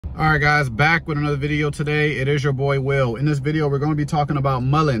All right, guys, back with another video today. It is your boy Will. In this video, we're going to be talking about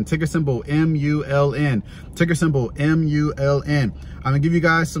Muln, ticker symbol MULN, ticker symbol MULN. I'm gonna give you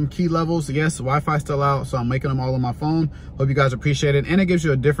guys some key levels. Yes, Wi-Fi still out, so I'm making them all on my phone. Hope you guys appreciate it, and it gives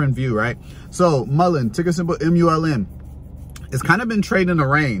you a different view, right? So Muln, ticker symbol MULN. It's kind of been trading a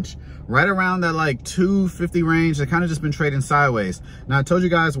range right around that like 250 range. It kind of just been trading sideways. Now I told you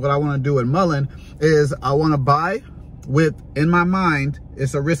guys what I want to do with Muln is I want to buy with, in my mind,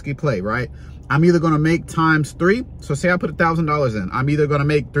 it's a risky play, right? I'm either going to make times 3. So say I put $1,000 in, I'm either going to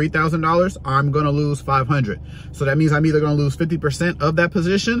make $3,000 or I'm going to lose 500. So that means I'm either going to lose 50% of that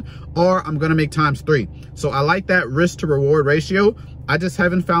position or I'm going to make times 3. So I like that risk to reward ratio. I just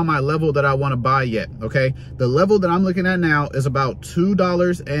haven't found my level that I want to buy yet. Okay. The level that I'm looking at now is about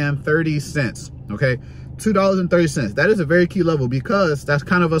 $2.30. Okay. $2.30. That is a very key level because that's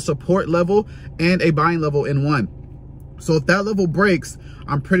kind of a support level and a buying level in one. So if that level breaks,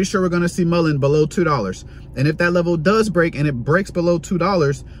 I'm pretty sure we're going to see Muln below $2. And if that level does break and it breaks below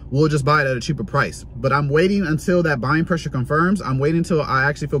 $2, we'll just buy it at a cheaper price. But I'm waiting until that buying pressure confirms. I'm waiting until I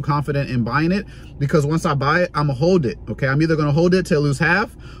actually feel confident in buying it, because once I buy it, I'm going to hold it. Okay. I'm either going to hold it till I lose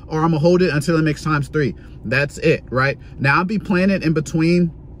half, or I'm going to hold it until it makes times 3. That's it. Right now, I'll be playing it in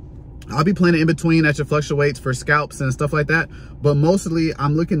between. As it fluctuates for scalps and stuff like that. But mostly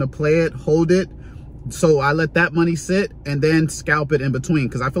I'm looking to play it, hold it. So I let that money sit and then scalp it in between,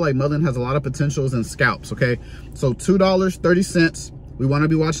 because I feel like Muln has a lot of potentials in scalps. Okay, so $2.30. We want to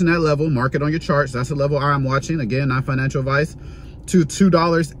be watching that level. Mark it on your charts. That's the level I'm watching. Again, not financial advice. To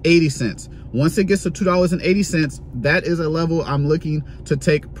 $2.80. Once it gets to $2.80, that is a level I'm looking to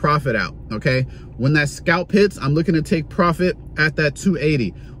take profit out. Okay, when that scalp hits, I'm looking to take profit at that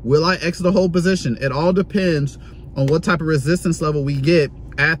 280. Will I exit the whole position? It all depends on what type of resistance level we get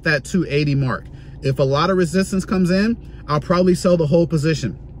at that 280 mark. If a lot of resistance comes in, I'll probably sell the whole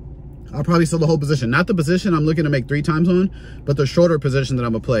position. Not the position I'm looking to make 3 times on, but the shorter position that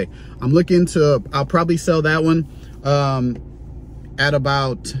I'm gonna play. I'll probably sell that one at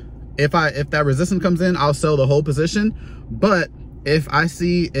about, if that resistance comes in, I'll sell the whole position. But if I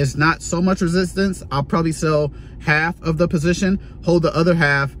see it's not so much resistance, I'll probably sell half of the position, hold the other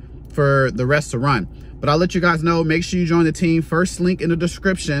half for the rest to run. But I'll let you guys know, make sure you join the team. First link in the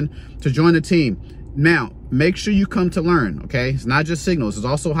description to join the team. Now, make sure you come to learn, okay? It's not just signals, it's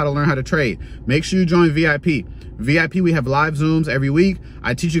also how to learn how to trade. Make sure you join VIP. VIP, we have live Zooms every week.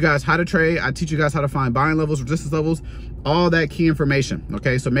 I teach you guys how to trade. I teach you guys how to find buying levels, resistance levels, all that key information,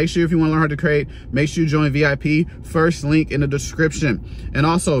 okay? So make sure if you want to learn how to trade, make sure you join VIP. First link in the description. And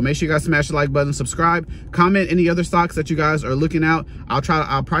also, make sure you guys smash the like button, subscribe, comment any other stocks that you guys are looking at. I'll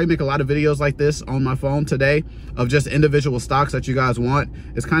probably make a lot of videos like this on my phone today of just individual stocks that you guys want.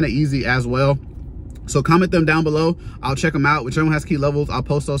 It's kind of easy as well. So comment them down below. I'll check them out. Whichever one has key levels, I'll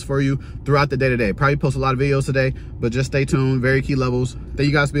post those for you throughout the day today. Probably post a lot of videos today, but just stay tuned. Very key levels. Thank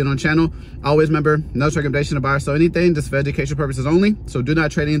you guys for being on the channel. Always remember, no recommendation to buy or sell anything, just for educational purposes only. So do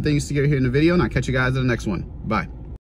not trade anything you see here in the video, and I'll catch you guys in the next one. Bye.